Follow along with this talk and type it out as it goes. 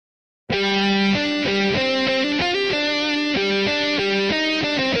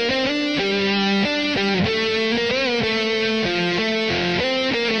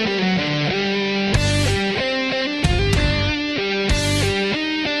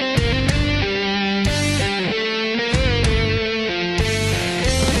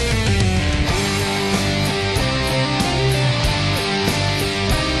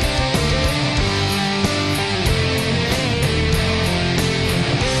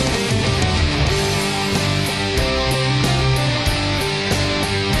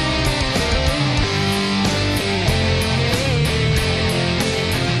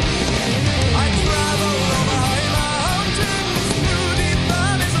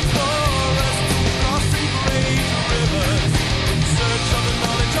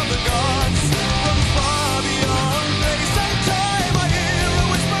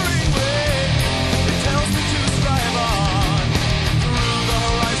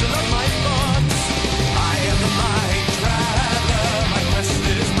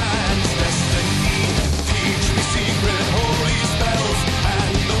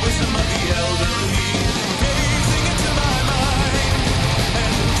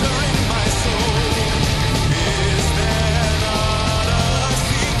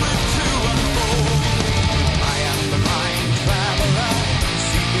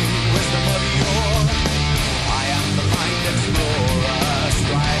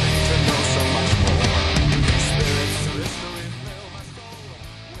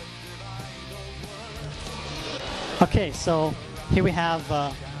Okay, so here we have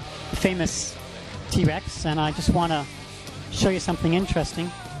the famous T.rex, and I just want to show you something interesting.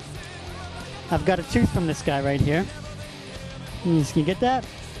 I've got a tooth from this guy right here. Can you get that?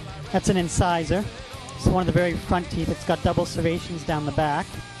 That's an incisor. It's one of the very front teeth. It's got double serrations down the back.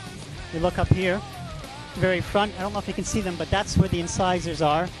 You look up here, very front. I don't know if you can see them, but that's where the incisors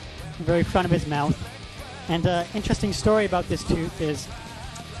are, the very front of his mouth. And interesting story about this tooth is,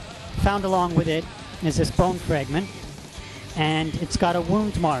 found along with it is this bone fragment, and it's got a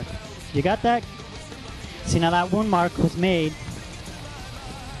wound mark. You got that? See, now that wound mark was made,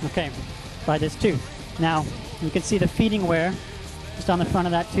 okay, by this tooth. Now, you can see the feeding wear just on the front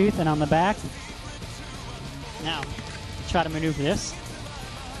of that tooth and on the back. Now, try to maneuver this.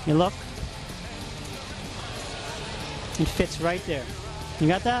 You look. It fits right there. You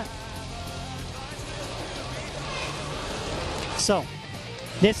got that? So,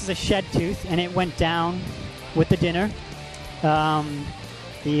 this is a shed tooth, and it went down with the dinner.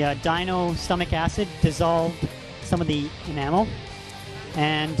 The dino stomach acid dissolved some of the enamel,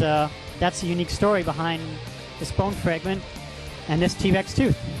 and that's a unique story behind this bone fragment and this T.rex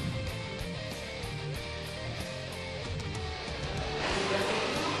tooth.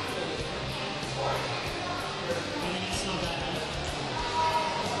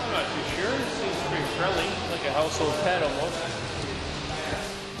 I'm not too sure. It seems pretty friendly, like a household pet almost.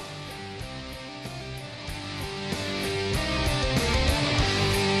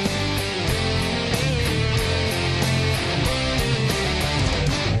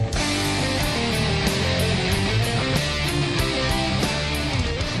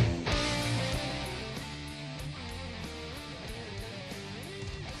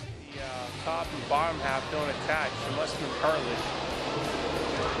 Top and bottom half don't attach. It must be cartilage.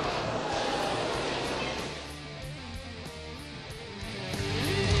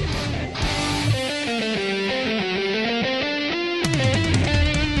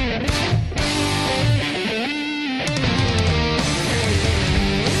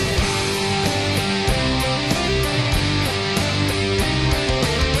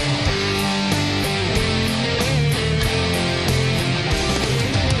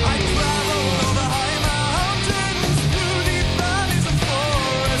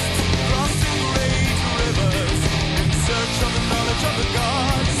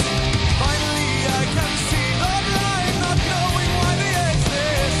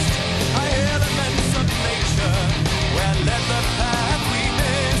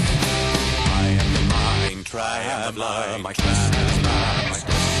 Traveler, my quest is mad, my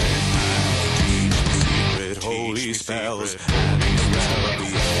quest is mad. Teach me secret holy spells, and the wisdom of the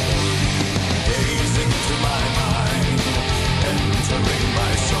elderly. Gaze into my mind, entering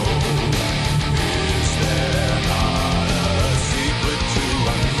my soul. Is there not a secret to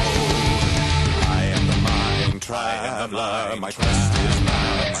unfold? I am the mind traveler, my quest is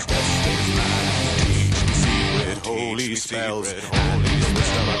mad, my quest is mad. Teach me secret holy spells, and the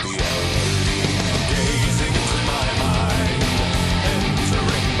wisdom of the elderly. Gazing into my mind,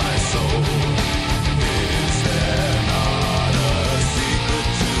 entering my soul. Is there not a secret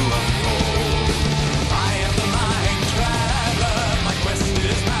to unfold? I am the mind traveler, my quest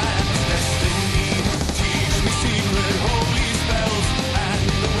is man's destiny. Teach me secret holy spells and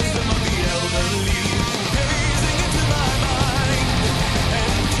the wisdom of the elderly. Gazing into my mind,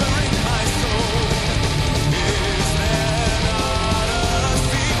 entering my soul. Is there not a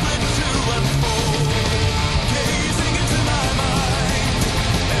secret to unfold? Gazing into my mind,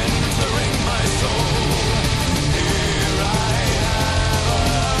 entering my soul. Here I have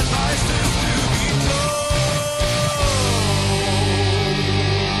advices to be told.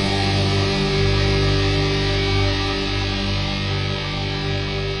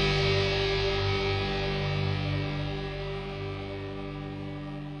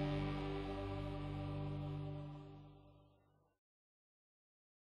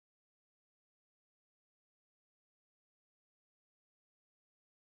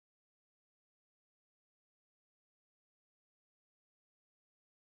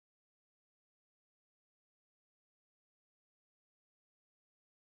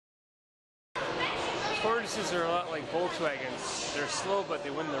 Tortoises are a lot like Volkswagens. They're slow, but they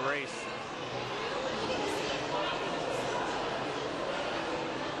win the race.